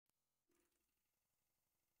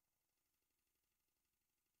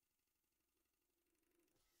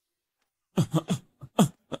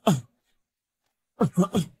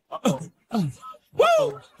Woo!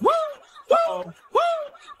 Woo! Woo!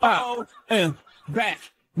 Woo! And back,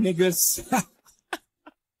 niggas.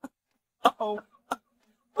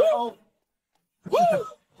 Woo!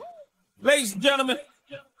 Ladies and gentlemen,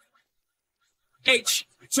 H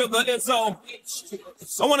to the Izzo.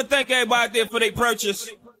 I want to thank everybody out there for their purchase.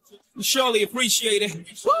 We surely appreciate it.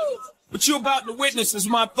 What you're about to witness is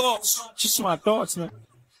my thoughts. Just my thoughts, man.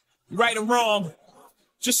 Right or wrong.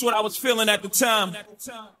 Just what I was feeling at the time.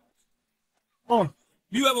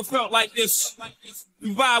 You ever felt like this?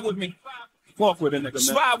 You vibe with me. Walk with it, nigga,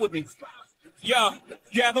 man. Vibe with me. Yo,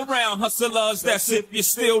 gather round, hustlers, that's if you're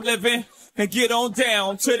still living. And get on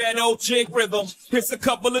down to that old jig rhythm. Here's a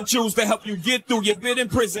couple of jewels to help you get through your bit in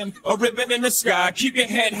prison. A ribbon in the sky, keep your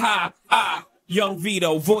head high. Young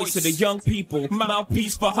Vito, voice of the young people,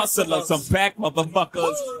 mouthpiece for hustlers. I'm back,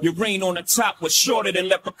 motherfuckers. Your reign on the top was shorter than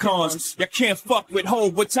leprechauns. You can't fuck with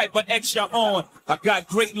Hov, what type of X y'all on? I got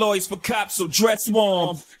great lawyers for cops, so dress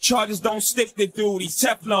warm. Charges don't stick to duties,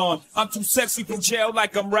 Teflon. I'm too sexy for jail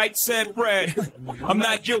like I'm right said bread. I'm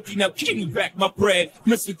not guilty, now give me back my bread.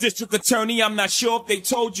 Mr. District Attorney, I'm not sure if they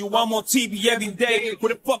told you I'm on TV every day.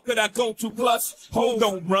 Where the fuck could I go to? Plus, Hov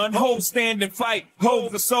don't run, Hov stand and fight.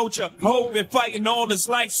 Hov a soldier, Hov and fighting all his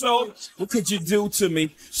life, so what could you do to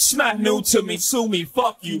me? It's not new to me, sue me,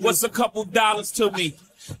 fuck you. What's a couple dollars to me?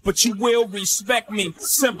 But you will respect me,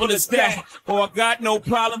 simple as that. Or I got no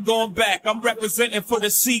problem going back. I'm representing for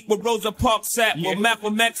the seat where Rosa Parks sat, where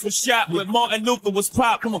Malcolm X was shot, where Martin Luther was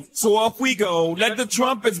popped. So off we go, let the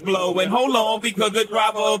trumpets blow, and hold on because the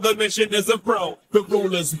driver of the mission is a pro. The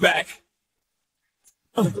ruler's back.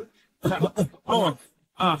 Niggas.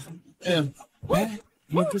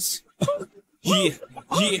 Yeah.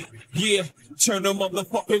 Turn the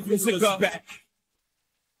motherfucking music up. Back.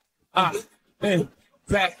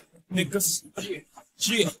 Back, niggas.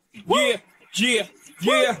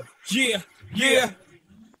 Yeah.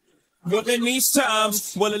 Well, in these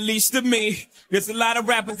times, well, at least to me, there's a lot of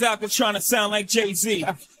rappers out there trying to sound like Jay-Z.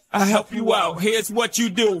 I help you out. Here's what you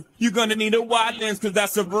do. You're gonna need a wide lens cause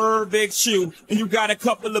that's a very big shoe. And you got a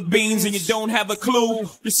couple of beans and you don't have a clue.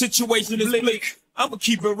 Your situation is bleak. I'ma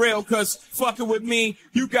keep it real cause fucking with me,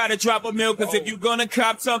 you gotta drop a mill cause if you gonna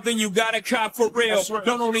cop something, you gotta cop for real.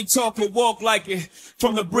 Don't only talk and walk like it.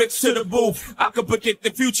 From the bricks to the booth, I could predict the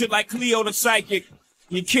future like Cleo the psychic.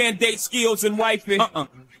 You can't date skills and wife it.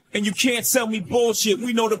 And you can't sell me bullshit,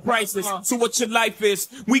 we know the prices. So what your life is,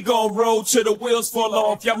 we gon' roll till the wheels fall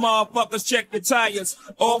off. Y'all motherfuckers check the tires.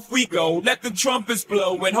 Off we go, let the trumpets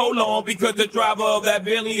blow. And hold on, because the driver of that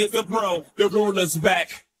Bentley is a pro. The ruler's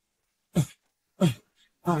back.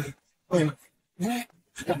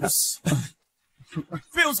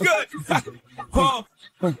 Feels good.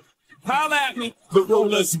 Holla at me. The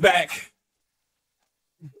ruler's back.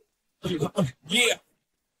 Yeah.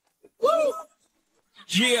 Woo.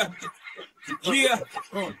 Yeah.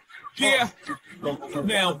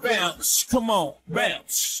 Now bounce. Come on,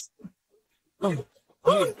 bounce. Yeah.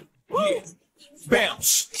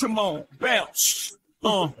 Bounce. Come on, bounce.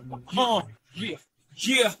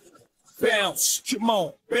 Yeah. Bounce. Come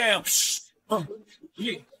on, bounce.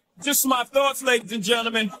 Yeah. Just my thoughts, ladies and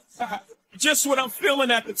gentlemen. Just what I'm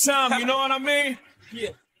feeling at the time, you know what I mean? Yeah.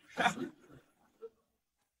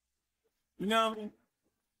 You know what I mean?